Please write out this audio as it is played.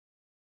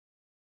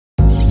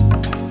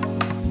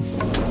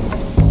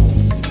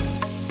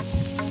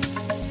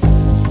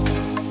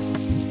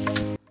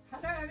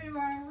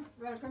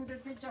welcome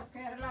to Pitch of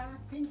Kerala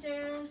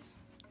Pinchers.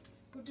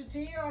 Good to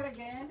see you all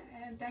again,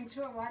 and thanks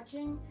for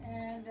watching,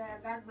 and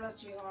God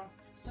bless you all.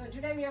 So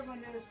today we are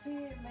going to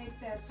make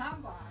the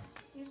sambar.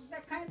 It's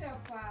the kind of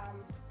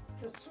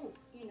the soup,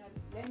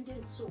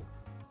 lentil soup,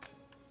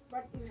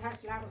 but it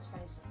has a lot of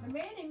spices. The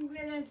main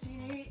ingredients you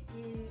need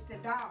is the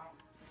dal.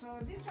 So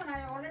this one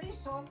I already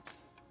soaked.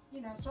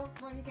 You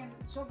can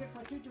soak it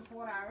for 2 to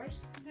 4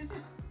 hours. This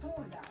is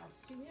Toor Dhal.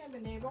 See here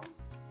the label.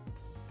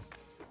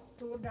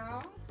 Toor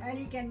Dhal, and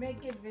you can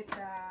make it with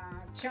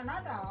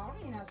Chana Dhal,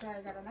 so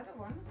I got another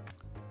one.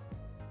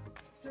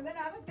 So then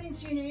other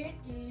things you need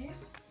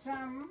is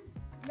some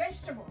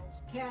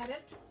vegetables,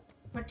 carrot,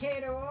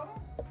 potato,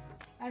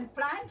 and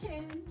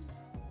plantain.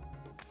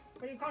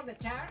 What do you call the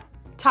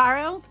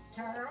taro?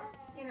 Taro,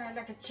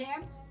 like a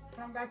champ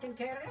from back in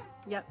Kerala.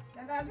 Yep.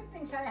 And the other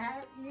things I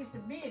have is the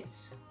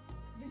beans.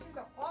 This is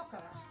a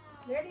okra.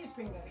 Lady's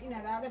finger, the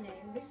other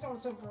name. This is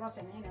also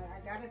frozen, I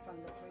got it from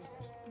the freezer.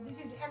 This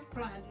is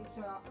eggplant, it's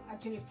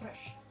actually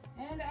fresh.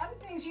 And the other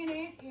things you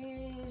need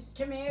is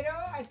tomato,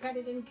 I cut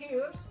it in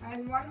cubes,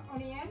 and 1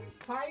 onion,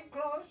 5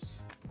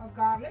 cloves of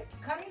garlic,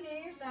 curry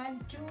leaves,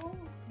 and 2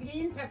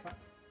 green pepper.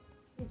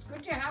 It's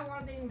good to have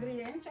all the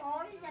ingredients,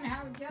 or you can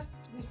have just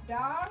this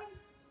dal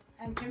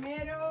and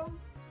tomato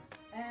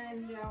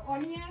and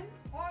onion,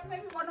 or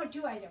maybe 1 or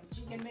 2 items.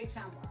 You can make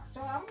sambar.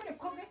 So I'm going to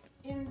cook it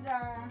in the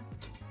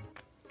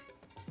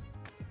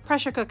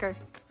pressure cooker.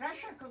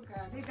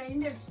 This is an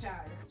Indian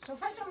style. So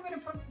first I'm going to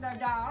put the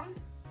dal.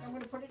 I'm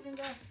going to put it in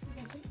the, you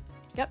can see?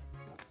 Yep.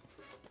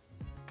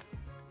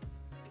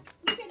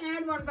 You can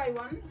add one by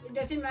one. It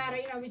doesn't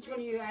matter, which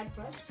one you add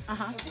first.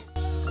 Uh-huh. Okay.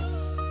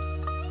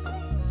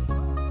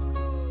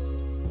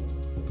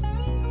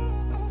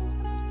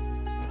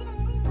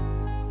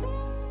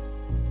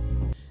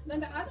 Then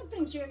the other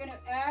things you're going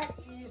to add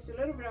is a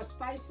little bit of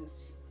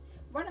spices.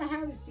 What I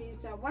have is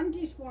 1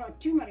 teaspoon of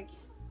turmeric.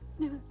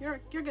 Yeah,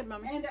 you're good,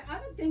 Mommy. And the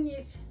other thing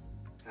is,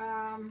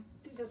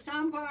 this is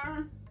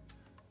Sambar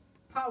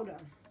Powder.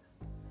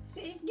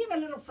 See, it gives a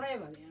little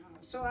flavor,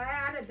 So I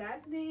added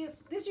that.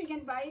 This you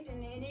can buy it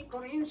in any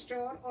Korean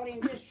store or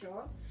Indian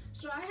store.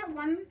 So I have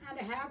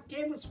 1.5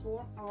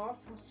 tablespoon of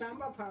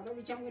Sambar Powder,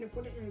 which I'm going to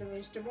put it in the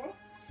vegetable.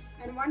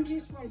 And 1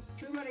 teaspoon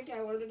turmeric, I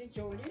already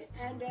told you.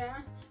 And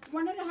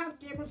 1.5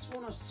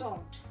 tablespoon of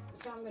salt.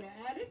 So I'm going to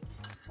add it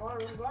all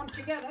gone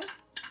together.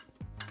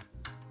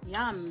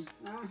 Yum.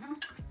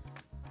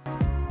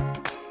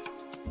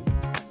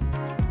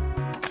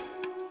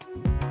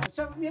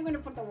 So we're going to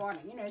put the water.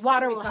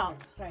 Water will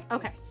help. Right.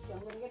 Okay. So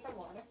I'm going to get the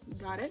water.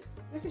 Got it.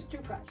 This is 2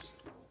 cups.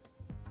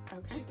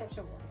 Okay. 2 cups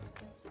of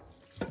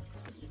water.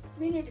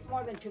 We need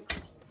more than 2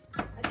 cups.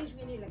 At least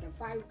we need like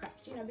 5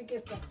 cups,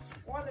 because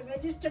all the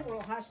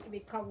vegetable has to be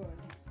covered.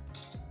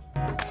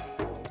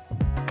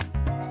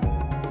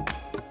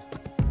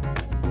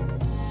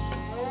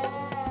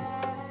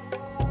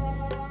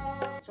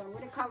 So I'm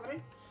going to cover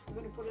it. I'm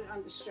going to put it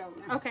on the stove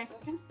now. Okay.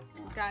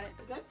 Got it.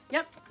 Good?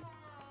 Yep.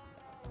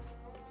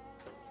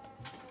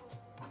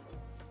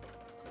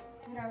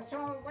 So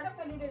what I'm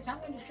going to do is I'm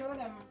going to show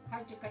them how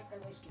to cut the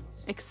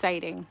vegetables.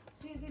 Exciting.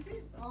 See, this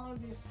is all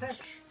this fresh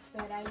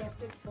that I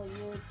left it for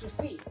you to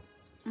see.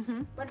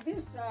 Mm-hmm. But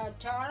this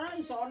taro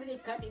is already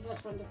cut. It was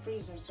from the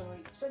freezer. So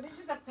this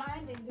is the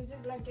plant, and this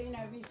is like,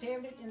 we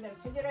saved it in the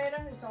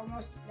refrigerator. It's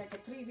almost like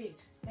 3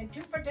 weeks. Then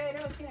 2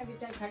 potatoes,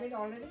 which I cut it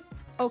already.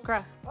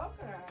 Okra.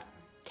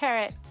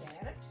 Carrots.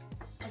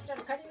 I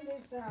started cutting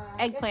this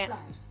eggplant.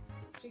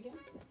 See,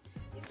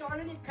 it's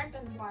already cut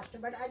and washed,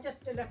 but I just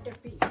left a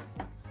piece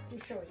to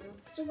show you.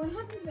 So what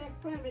happens with the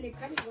eggplant when you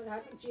cut it? What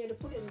happens? You have to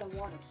put it in the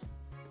water.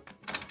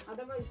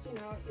 Otherwise,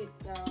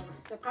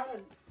 the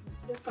color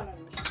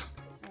discoloration.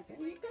 Okay,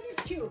 you cut it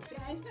cubes.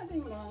 It's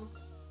nothing wrong.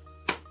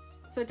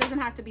 So it doesn't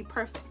have to be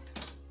perfect.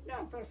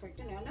 No, perfect.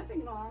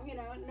 Nothing wrong.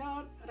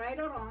 Not right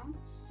or wrong.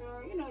 So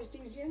it's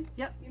easier.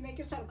 Yep. You make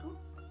a circle.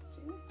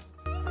 See?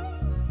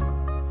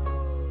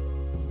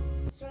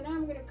 So now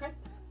I'm going to cut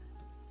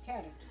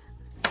carrot.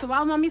 So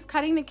while Mommy's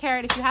cutting the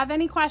carrot, if you have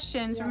any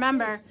questions,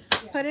 remember,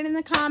 put it in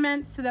the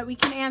comments so that we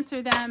can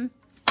answer them.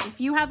 If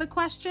you have a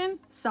question,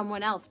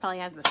 someone else probably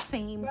has the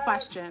same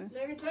question.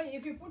 Let me tell you,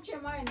 if you put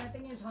your mind,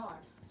 nothing is hard.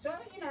 So,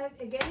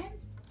 again,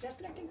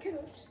 just like in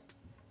cubes.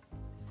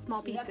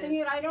 Small pieces. Nothing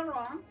is right or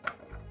wrong.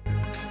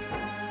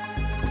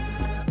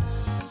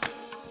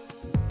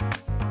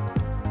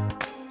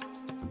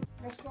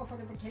 Let's go for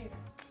the potato.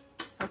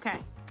 Okay.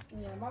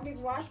 Yeah, Mommy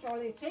washed all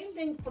the same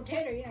thing.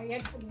 Potato, you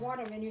have to put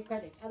water when you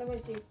cut it.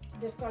 Otherwise, the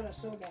discolor is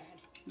so bad.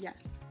 Yes.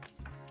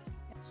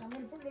 So I'm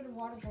going to put a little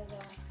water for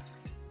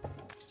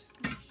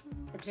the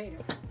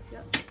potato.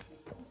 Yep.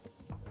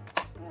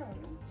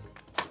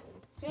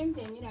 Same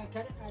thing, I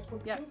cut it. I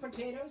put 2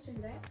 potatoes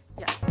in there.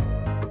 Yes.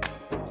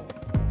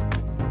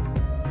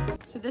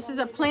 So this is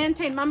a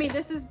plantain. Mommy,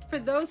 this is for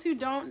those who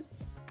don't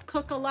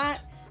cook a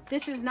lot.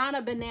 This is not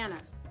a banana.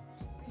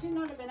 This is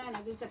not a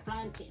banana. This is a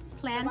plantain.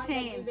 Plantain. The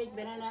one that you make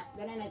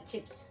banana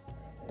chips.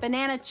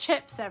 Banana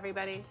chips,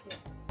 everybody. Yeah.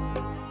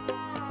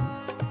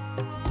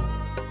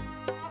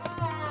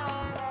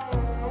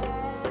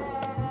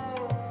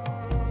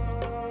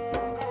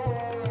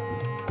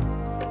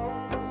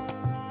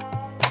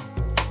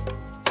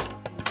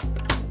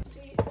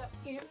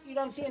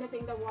 don't see anything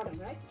in the water,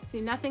 right?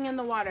 See nothing in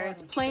the water.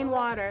 It's plain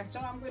water. So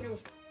I'm going to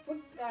put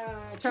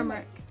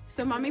Turmeric.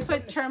 So mommy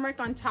put turmeric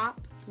on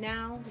top.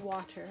 Now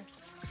water.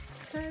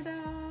 Ta-da!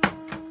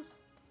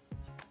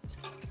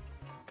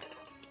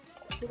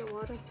 See the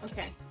water?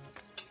 Okay.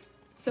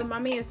 So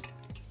mommy is...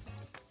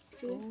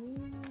 See?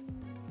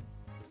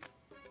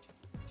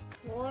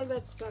 All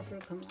that stuff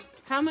will come out.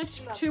 How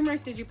much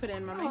turmeric did you put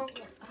in, mommy? Oh,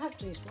 half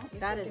teaspoon.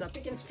 That is a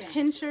pick and span.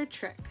 pincher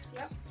trick.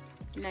 Yep.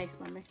 Nice,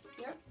 mommy.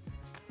 Yep.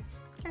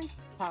 Okay.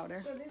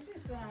 Powder. So this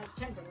is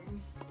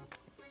tempering.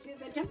 See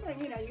the tempering,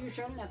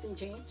 usual, nothing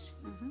changed.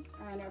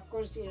 And of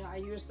course, I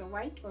use the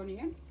white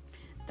onion.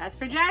 That's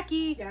for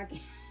Jackie.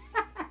 Jackie.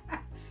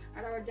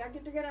 I don't want Jackie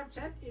to get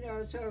upset,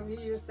 so we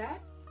use that.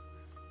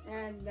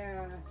 And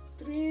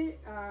 3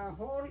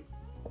 whole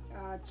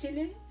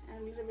chili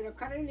and a little bit of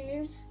curry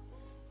leaves.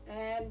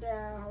 And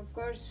of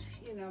course,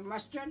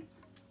 mustard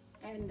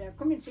and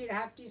cumin seed,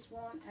 half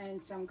teaspoon,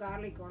 and some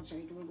garlic also.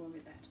 It will go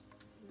with that.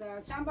 The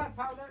sambar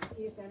powder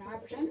is an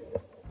option.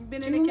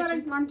 Been in the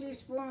kitchen.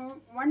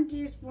 1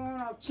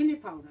 teaspoon of chili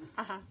powder.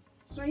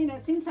 So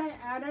since I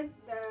added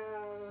the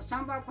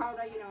sambar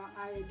powder,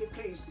 I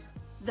decreased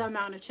the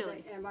amount of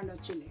chili. The amount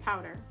of chili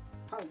powder.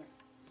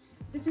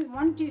 This is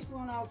 1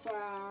 teaspoon of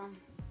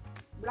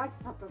black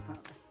pepper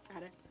powder.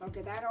 Got it.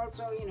 Okay, that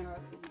also you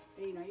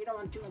don't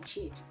want too much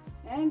heat.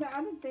 And the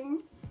other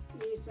thing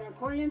is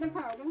coriander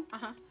powder,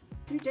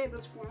 2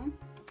 tablespoons.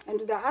 And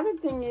the other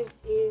thing is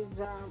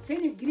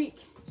fenugreek.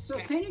 So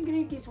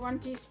fenugreek is 1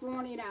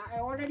 teaspoon. I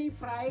already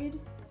fried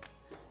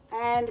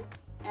and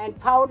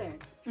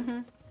powdered.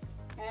 And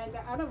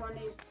the other one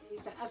is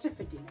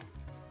Asafetida.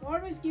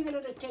 Always give it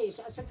a taste,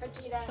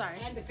 Asafetida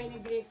and the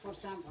fenugreek for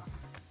sambar.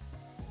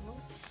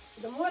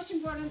 The most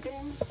important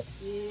thing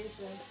is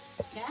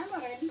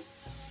tamarind.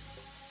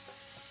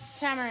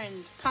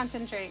 Tamarind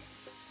concentrate.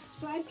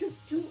 So I took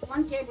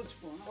 1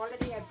 tablespoon.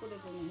 Already I put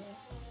it in here.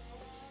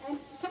 And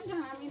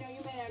sometimes, you may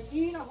not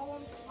need a whole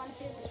 1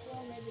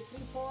 tablespoon, maybe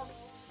 3/4.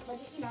 But,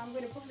 I'm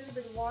going to put a little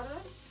bit of water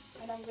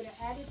and I'm going to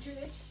add it to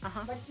it.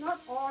 But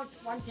not all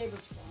 1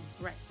 tablespoon.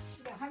 Right.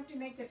 You have to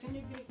make the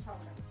fenugreek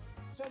powder.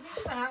 So this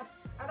is a half.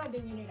 I don't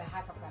think you need a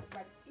half a cup.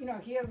 But,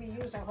 here we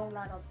use a whole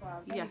lot of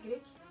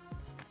fenugreek.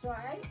 So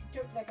I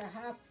took like a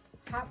half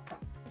cup.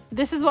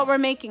 This is what we're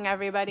making,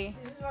 everybody.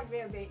 This is what we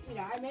have made.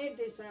 I made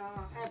this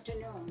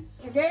afternoon.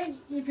 Again,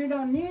 if you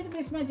don't need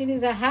this much, it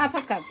is a half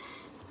a cup.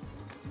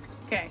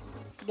 Okay.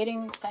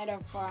 Getting kind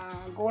of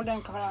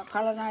golden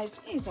colorized.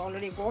 It's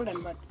already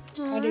golden, but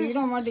you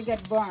don't want to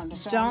get burned.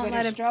 So don't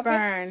let it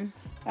burn.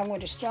 I'm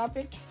going to stop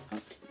it. And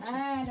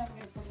I'm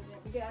going to put it there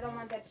because I don't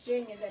want that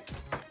stain in that.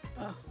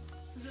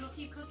 Because it'll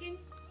keep cooking?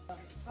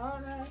 All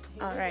right.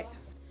 All right.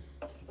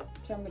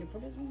 So I'm going to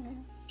put it in there.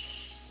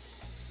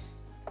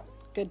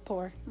 Good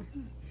pour.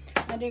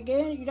 And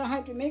again, you don't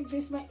have to make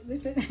this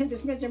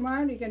much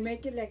amount. You can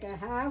make it like a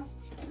half.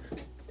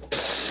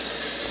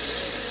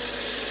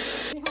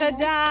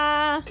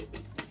 Ta-da!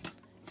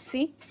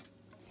 See?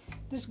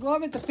 Just go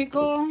with the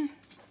pickle.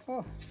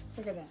 Oh,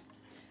 look at that.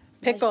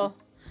 Pickle.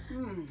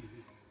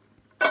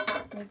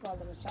 Make all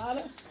the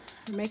masalas.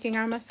 We're making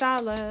our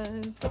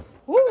masalas.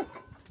 Woo!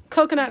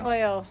 Coconut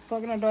oil.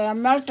 Coconut oil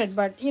melted,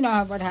 but you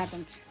know what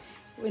happens.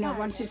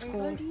 Once it's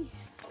cold.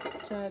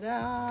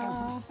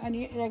 Ta-da! And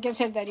like I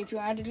said, that if you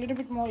add a little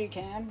bit more, you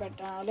can. But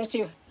let's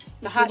see.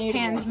 The hot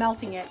pan's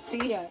melting it.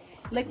 See? Yeah.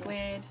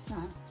 Liquid.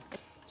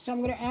 So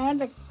I'm going to add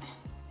the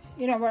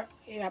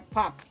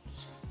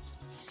pops.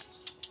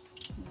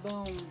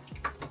 Boom.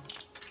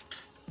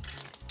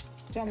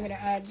 So I'm going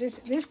to add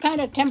this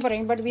kind of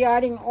tempering, but we're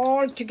adding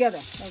all together.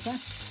 Okay.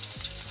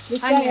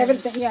 This time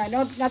everything. Yeah,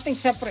 nothing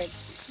separate.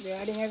 We're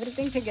adding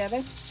everything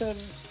together. So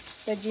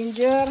the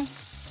ginger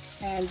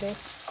and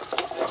this.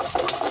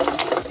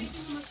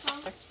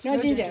 No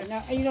ginger.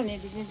 No, you don't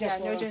need the ginger. Yeah,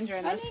 no ginger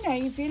in this.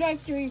 If you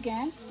like to, you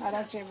can. I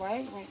don't say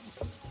why.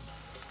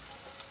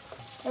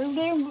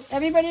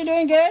 Everybody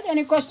doing good?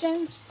 Any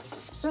questions?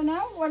 So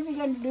now what we're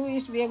going to do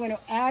is we are going to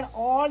add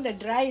all the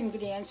dry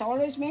ingredients.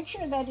 Always make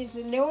sure that it's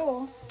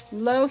low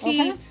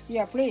heat. Okay?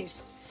 Yeah,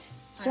 please.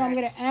 So I'm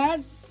going to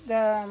add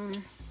the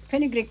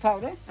fenugreek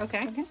powder.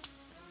 Okay.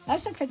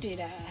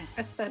 Asafetida.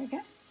 Okay.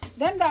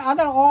 Then the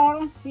other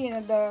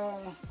the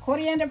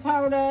coriander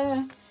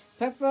powder,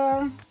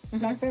 pepper,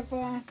 black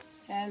pepper,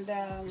 and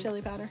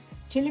chili powder.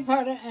 Chili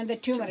powder and the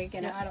turmeric,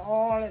 and add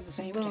all at the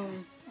same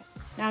time.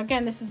 Now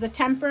again, this is the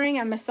tempering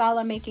and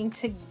masala making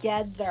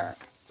together.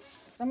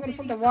 I'm going to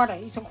put the water.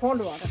 It's a cold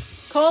water.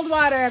 Cold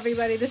water,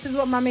 everybody. This is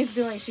what Mommy's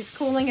doing. She's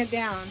cooling it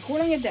down.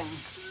 Cooling it down.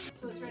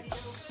 So it's ready to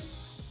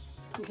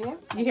open? You hear?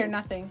 You hear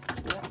nothing.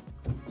 Yeah.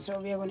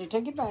 So we are going to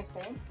take it back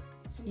there.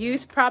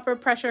 Use proper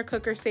pressure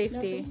cooker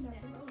safety.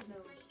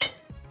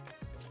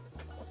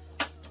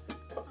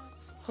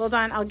 Hold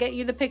on. I'll get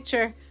you the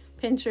picture.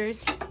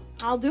 Pinchers.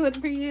 I'll do it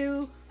for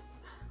you.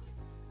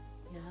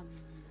 Yum.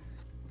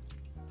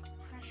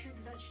 Pressured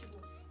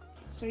vegetables.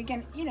 So you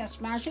can,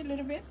 smash it a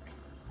little bit.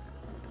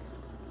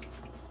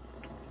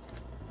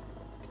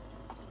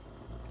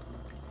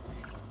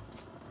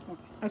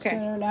 Okay.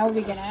 So now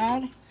we can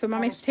add. So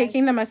mommy's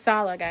taking the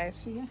masala, guys.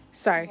 See ya?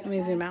 Sorry, let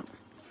me zoom out.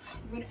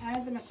 We're going to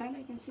add the masala,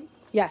 you can see.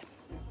 Yes.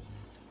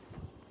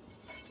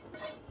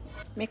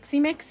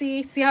 Mixy,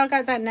 mixy. See how it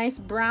got that nice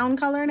brown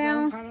color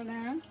now? Brown color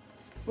now.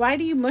 Why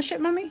do you mush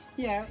it, mommy?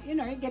 Yeah, you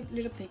know, it get a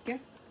little thicker.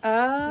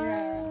 Oh.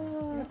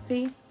 Yeah.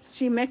 See,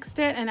 she mixed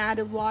it and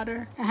added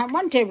water.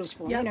 1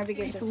 tablespoon. Yep. You know,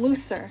 because it's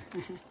looser.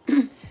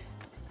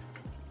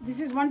 This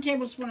is 1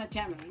 tablespoon of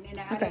tamarind, and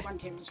I added Okay. 1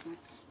 tablespoon.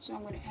 So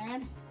I'm going to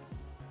add,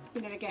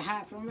 you know, like a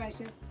half. Remember I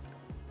said?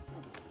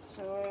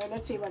 So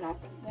let's see what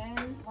happens.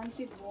 Then once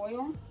it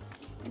boils,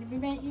 and we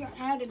may you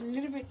add a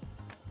little bit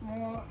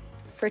more.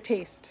 For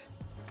taste.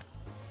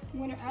 I'm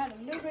going to add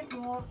a little bit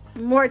more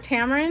More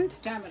tamarind?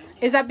 tamarind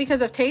Is that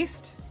because of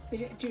taste?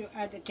 to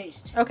add the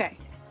taste. Okay.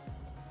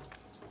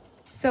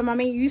 So,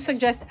 mommy, you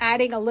suggest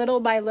adding a little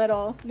by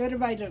little. Little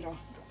by little.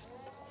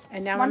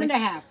 And now 1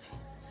 1/2.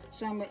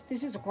 So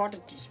this is a 1/4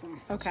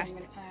 teaspoon. Okay. So I'm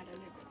going to add a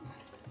little bit more.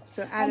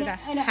 So add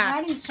And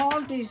half. adding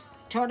salt is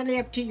totally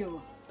up to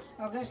you.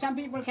 Okay, some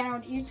people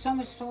cannot eat so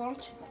much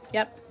salt.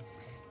 Yep.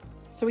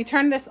 So we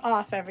turn this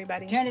off,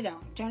 everybody. Turn it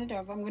down. Turn it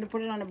up. I'm going to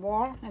put it on a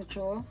ball and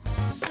show.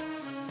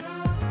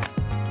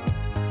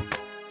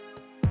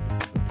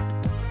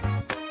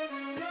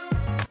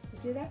 You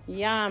see that?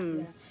 Yum.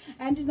 Yeah.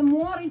 And the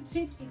more it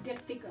sits, it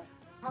gets thicker.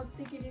 How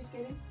thick it is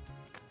getting?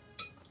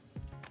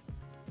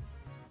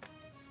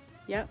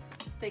 Yep.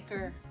 It's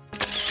thicker.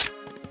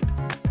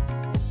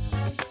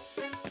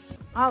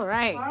 All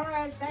right. All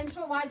right. Thanks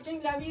for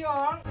watching. Love you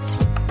all.